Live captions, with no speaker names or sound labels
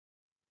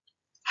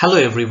Hello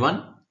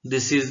everyone,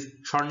 this is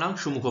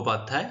Mr.Swarnangshu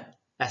Mukhopadhyay,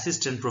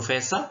 Assistant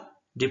Professor,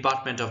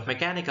 Department of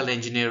Mechanical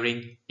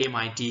Engineering,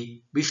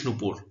 MIT,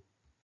 Bishnupur.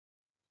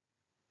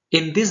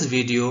 In this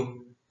video,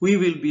 we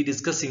will be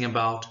discussing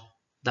about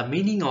the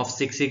meaning of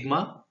Six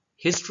Sigma,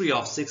 history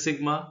of Six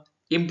Sigma,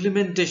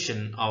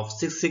 implementation of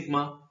Six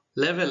Sigma,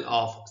 level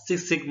of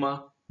Six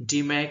Sigma,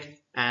 DMAC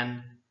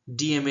and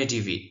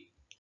DMADV.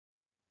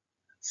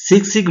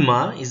 Six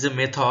Sigma is a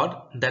method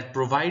that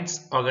provides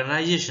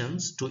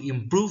organizations to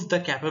improve the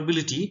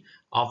capability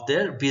of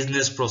their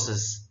business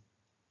process.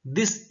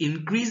 This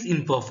increase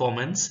in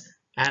performance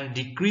and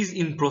decrease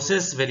in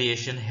process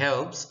variation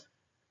helps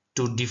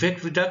to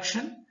defect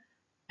reduction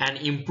and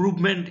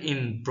improvement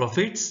in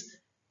profits,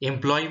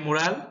 employee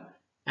morale,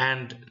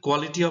 and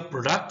quality of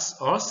products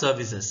or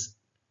services.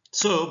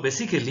 So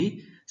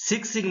basically,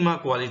 Six Sigma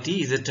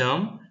quality is a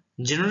term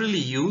generally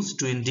used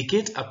to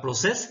indicate a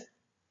process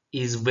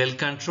is well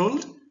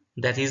controlled,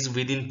 that is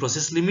within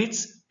process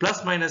limits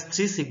plus minus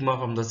 3 sigma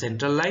from the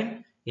central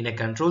line in a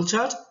control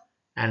chart,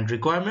 and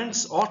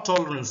requirements or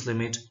tolerance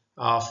limit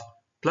of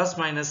plus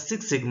minus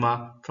 6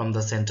 sigma from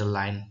the central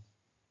line.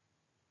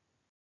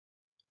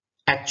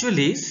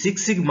 Actually,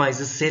 Six Sigma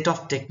is a set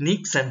of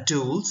techniques and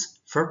tools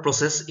for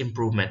process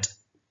improvement.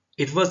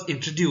 It was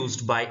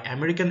introduced by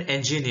American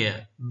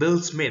engineer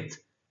Bill Smith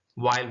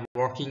while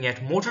working at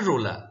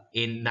Motorola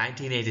in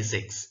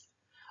 1986.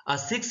 A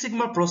Six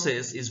Sigma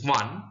process is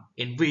one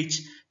in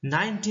which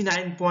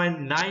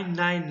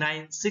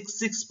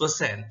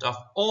 99.99966% of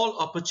all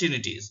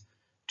opportunities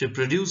to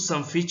produce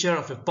some feature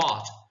of a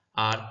part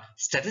are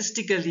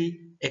statistically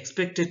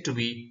expected to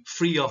be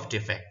free of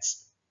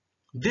defects.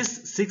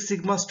 These Six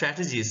Sigma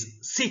strategies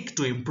seek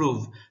to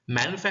improve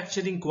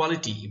manufacturing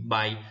quality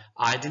by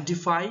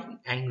identifying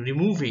and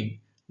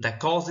removing the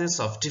causes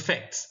of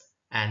defects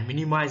and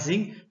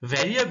minimizing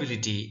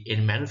variability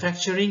in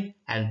manufacturing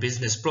and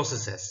business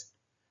processes.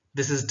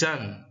 This is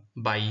done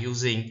by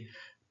using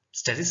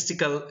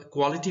statistical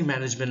quality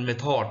management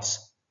methods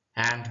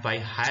and by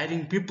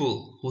hiring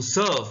people who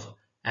serve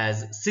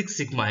as Six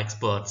Sigma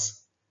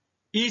experts.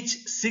 Each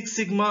Six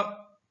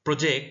Sigma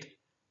project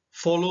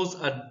follows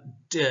a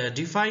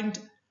defined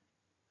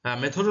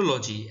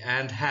methodology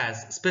and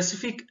has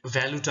specific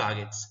value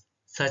targets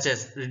such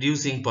as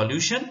reducing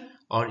pollution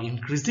or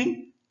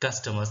increasing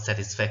customer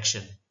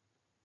satisfaction.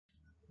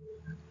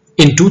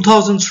 In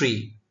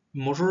 2003,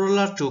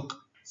 Motorola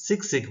took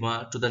Six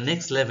Sigma to the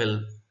next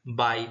level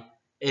by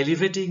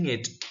elevating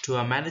it to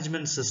a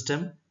management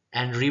system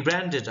and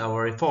rebranded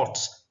our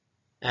efforts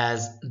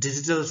as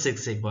Digital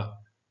Six Sigma.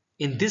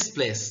 In this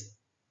place,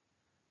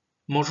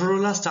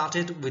 Motorola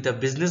started with a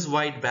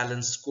business-wide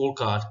balanced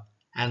scorecard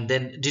and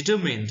then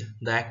determined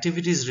the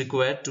activities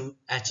required to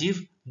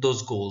achieve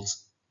those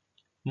goals.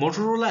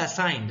 Motorola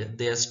assigned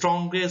their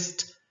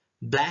strongest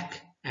black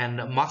and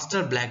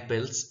master black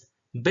belts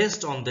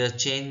based on their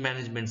change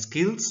management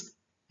skills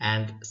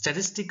and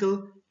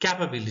statistical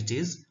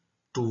capabilities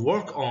to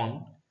work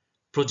on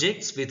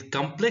projects with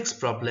complex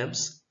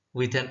problems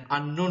with an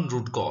unknown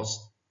root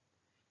cause.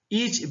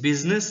 Each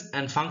business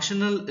and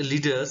functional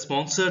leader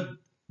sponsored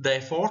the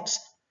efforts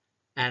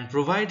and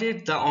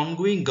provided the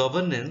ongoing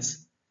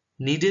governance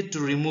needed to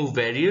remove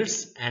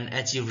barriers and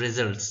achieve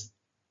results.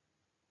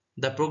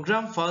 The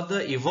program further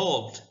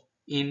evolved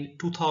in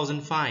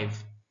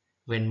 2005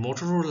 when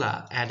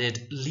Motorola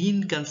added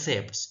lean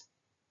concepts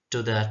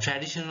to the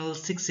traditional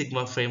Six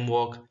Sigma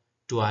framework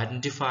to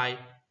identify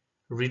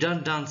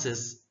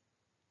redundancies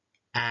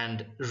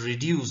and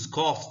reduce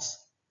costs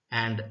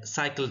and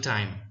cycle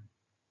time.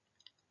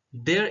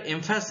 Their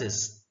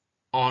emphasis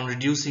on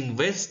reducing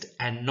waste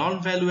and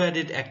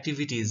non-value-added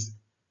activities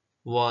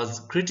was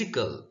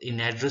critical in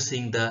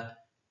addressing the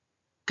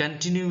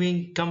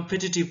continuing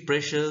competitive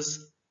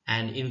pressures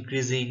and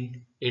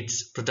increasing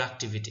its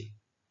productivity.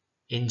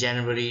 In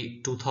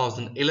January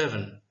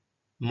 2011,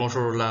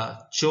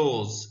 Motorola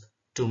chose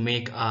to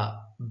make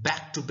a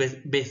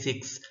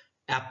back-to-basics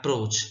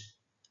approach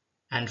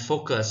and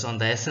focus on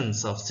the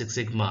essence of Six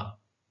Sigma,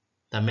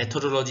 the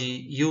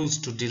methodology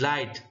used to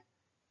delight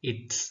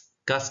its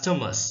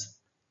customers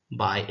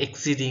by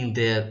exceeding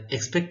their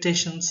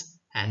expectations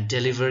and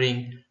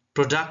delivering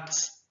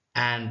products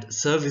and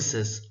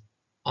services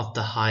of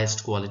the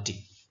highest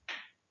quality.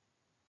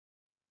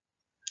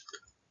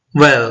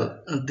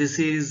 Well, this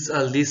is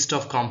a list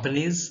of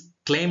companies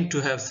claim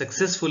to have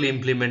successfully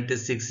implemented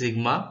Six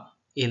Sigma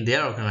in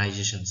their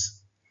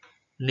organizations,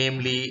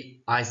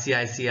 namely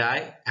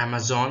ICICI,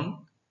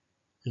 Amazon,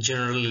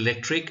 General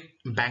Electric,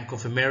 Bank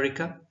of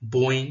America,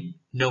 Boeing,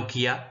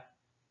 Nokia,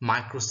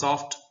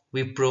 Microsoft,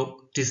 Wipro,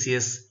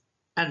 TCS,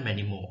 and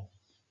many more.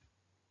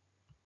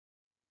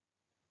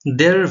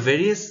 There are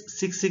various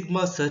Six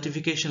Sigma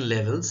certification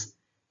levels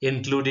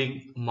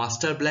including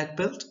Master Black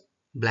Belt,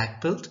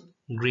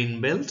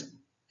 Green Belt,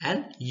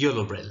 and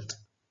Yellow Belt.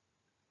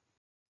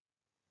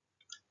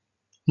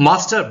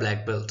 Master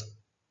Black Belt.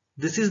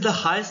 This is the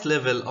highest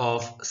level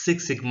of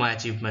Six Sigma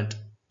achievement.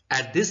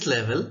 At this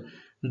level,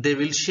 they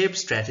will shape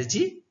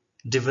strategy,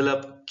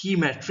 develop key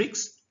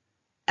metrics,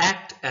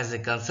 act as a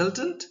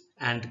consultant,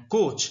 and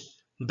coach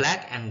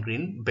black and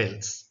green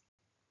belts.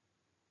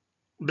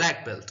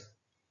 Black belt.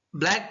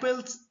 Black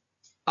belts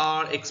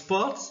are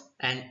experts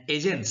and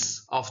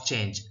agents of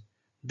change.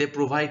 They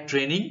provide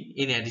training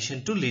in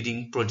addition to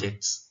leading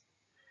projects.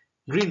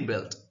 Green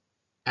belt.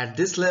 At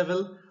this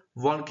level,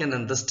 one can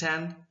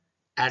understand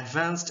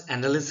advanced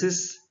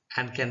analysis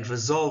and can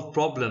resolve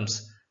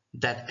problems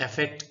that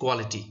affect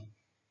quality.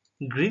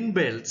 Green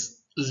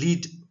belts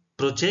lead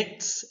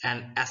projects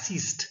and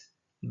assist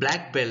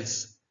black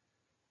belts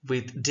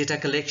with data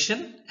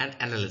collection and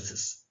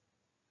analysis.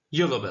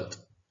 Yellow belt.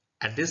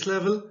 At this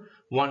level,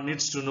 one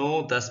needs to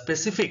know the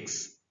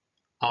specifics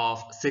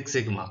of Six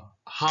Sigma,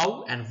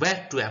 how and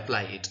where to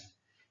apply it.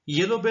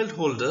 Yellow belt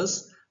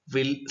holders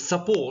will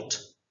support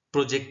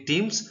project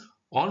teams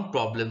on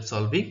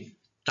problem-solving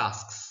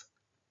tasks.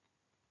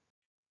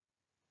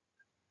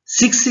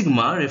 Six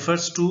Sigma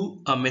refers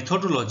to a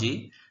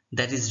methodology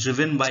that is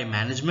driven by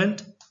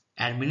management,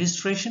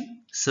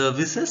 administration,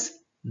 services,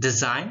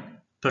 design,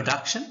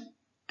 production,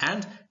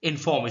 and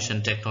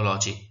information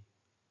technology.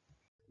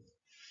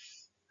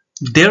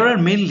 There are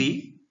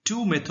mainly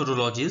two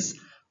methodologies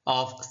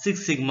of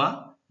Six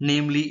Sigma,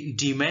 namely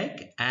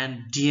DMAC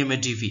and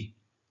DMADV.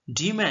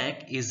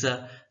 DMAC is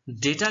a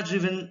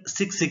data-driven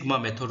Six Sigma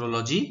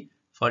methodology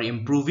for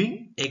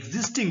improving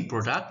existing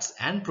products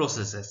and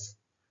processes,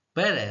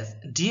 whereas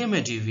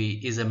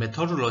DMADV is a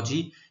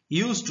methodology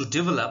used to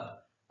develop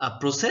a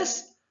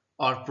process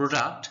or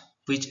product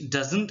which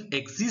doesn't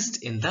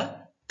exist in the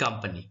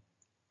company.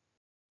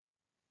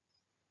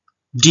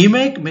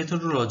 DMAC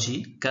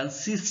methodology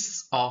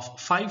consists of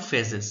 5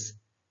 phases: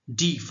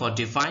 D for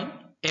define,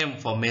 M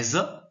for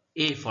measure,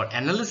 A for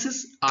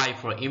analysis, I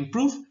for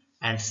improve,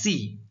 and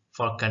C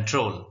for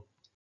control.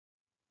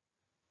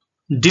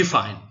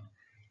 Define.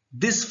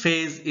 This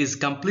phase is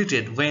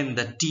completed when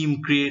the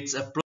team creates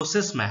a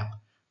process map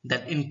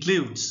that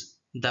includes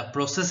the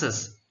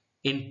processes,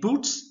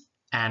 inputs,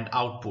 and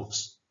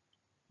outputs.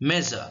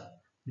 Measure.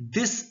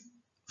 This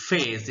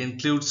phase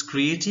includes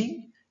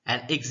creating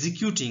and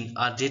executing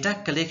a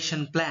data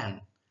collection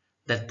plan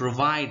that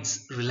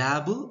provides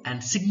reliable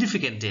and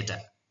significant data.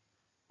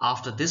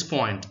 After this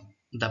point,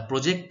 the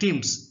project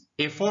team's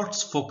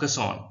efforts focus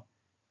on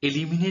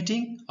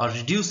eliminating or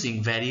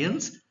reducing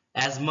variance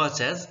as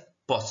much as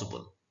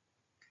possible.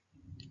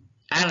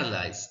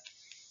 Analyze.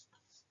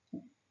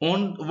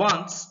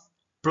 Once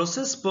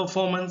process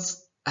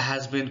performance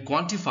has been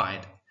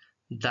quantified,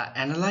 the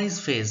analyze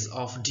phase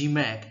of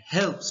DMAC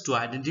helps to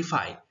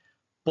identify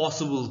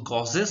possible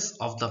causes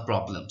of the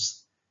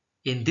problems.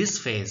 In this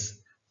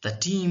phase, the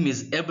team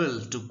is able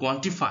to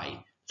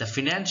quantify the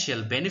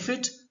financial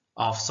benefit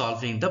of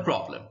solving the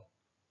problem.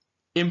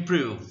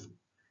 Improve.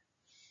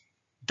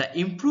 The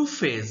improve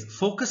phase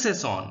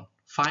focuses on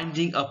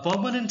finding a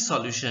permanent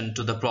solution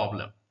to the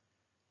problem.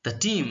 The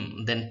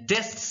team then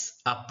tests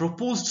a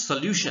proposed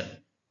solution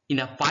in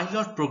a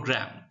pilot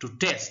program to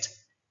test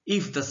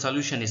if the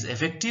solution is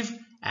effective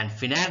and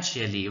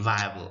financially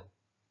viable.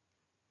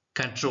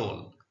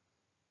 Control.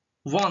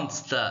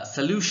 Once the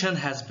solution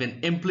has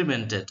been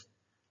implemented,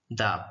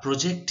 the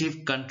project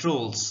team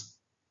controls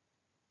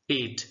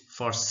it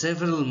for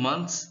several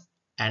months,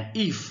 and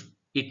if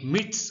it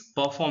meets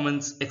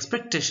performance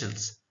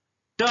expectations,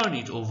 turn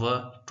it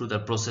over to the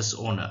process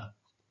owner.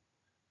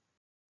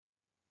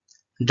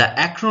 The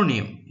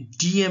acronym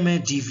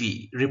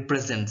DMADV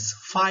represents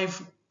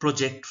 5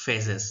 project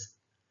phases: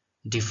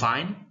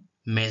 define,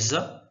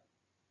 measure,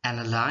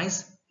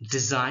 analyze,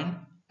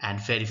 design,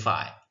 and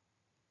verify.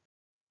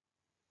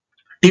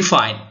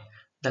 Define.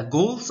 The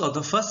goals of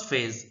the first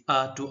phase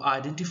are to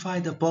identify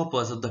the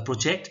purpose of the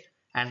project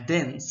and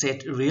then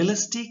set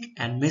realistic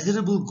and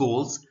measurable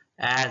goals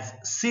as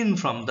seen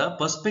from the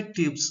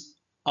perspectives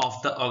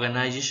of the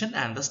organization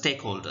and the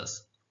stakeholders.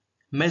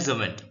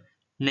 Measurement.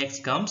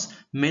 Next comes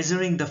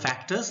measuring the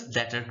factors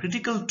that are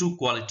critical to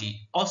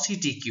quality, or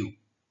CTQ.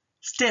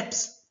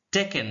 Steps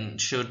taken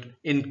should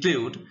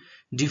include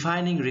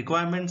defining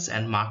requirements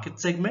and market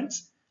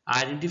segments,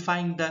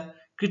 identifying the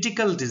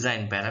critical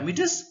design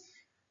parameters,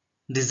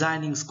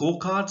 designing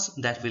scorecards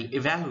that will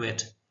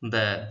evaluate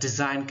the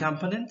design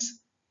components,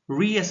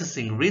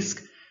 reassessing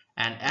risk,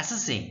 and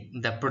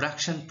assessing the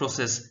production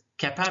process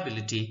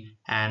capability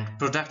and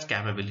product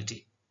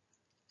capability.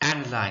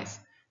 Analyze.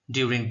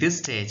 During this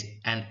stage,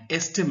 an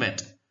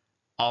estimate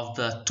of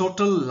the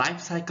total life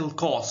cycle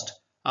cost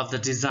of the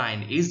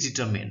design is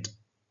determined.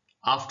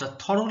 After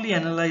thoroughly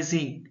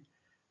analyzing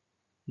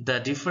the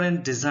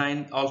different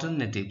design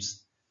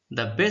alternatives,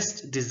 the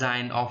best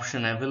design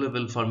option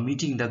available for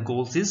meeting the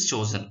goals is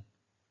chosen.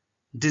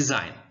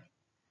 Design.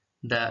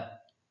 The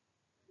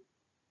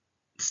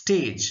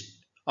stage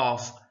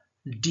of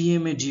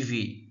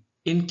DMADV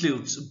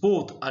includes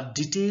both a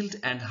detailed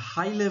and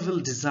high-level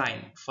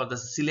design for the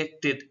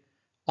selected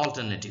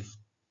alternative.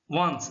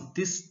 Once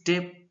this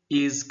step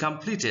is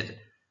completed,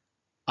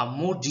 a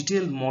more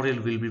detailed model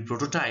will be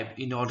prototyped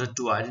in order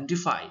to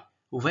identify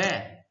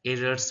where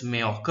errors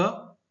may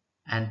occur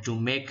and to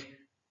make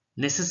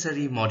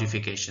necessary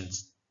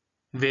modifications.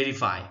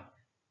 Verify.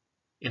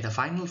 In the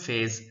final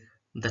phase,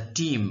 the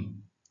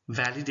team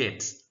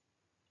validates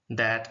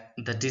that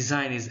the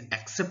design is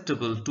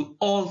acceptable to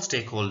all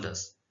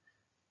stakeholders.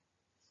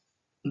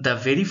 The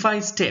verify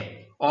step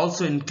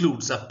also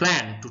includes a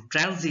plan to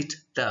transit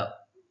the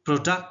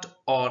product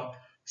or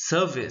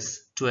service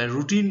to a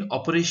routine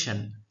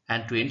operation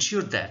and to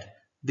ensure that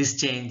this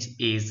change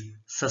is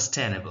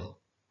sustainable.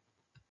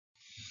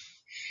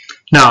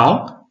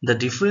 Now, the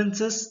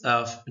differences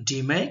of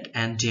DMAC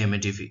and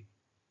DMADV.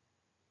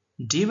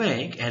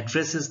 DMAC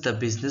addresses the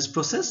business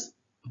process,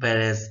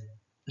 whereas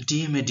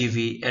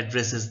DMADV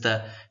addresses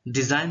the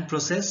design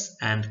process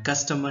and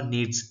customer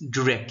needs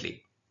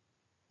directly.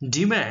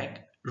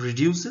 DMAC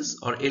reduces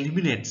or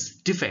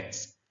eliminates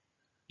defects.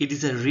 It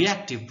is a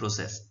reactive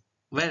process,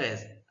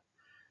 whereas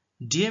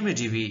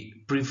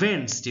DMADV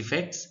prevents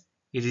defects.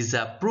 It is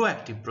a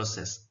proactive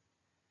process.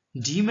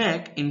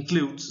 DMAC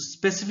includes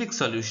specific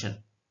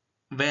solution,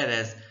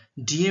 whereas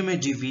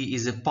DMADV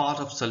is a part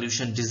of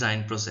solution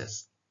design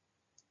process.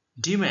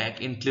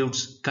 DMAC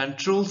includes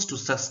controls to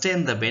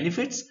sustain the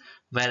benefits,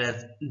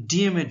 whereas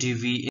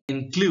DMADV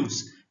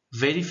includes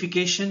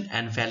verification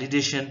and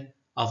validation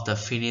of the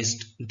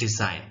finished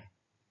design.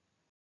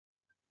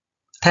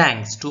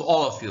 Thanks to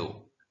all of you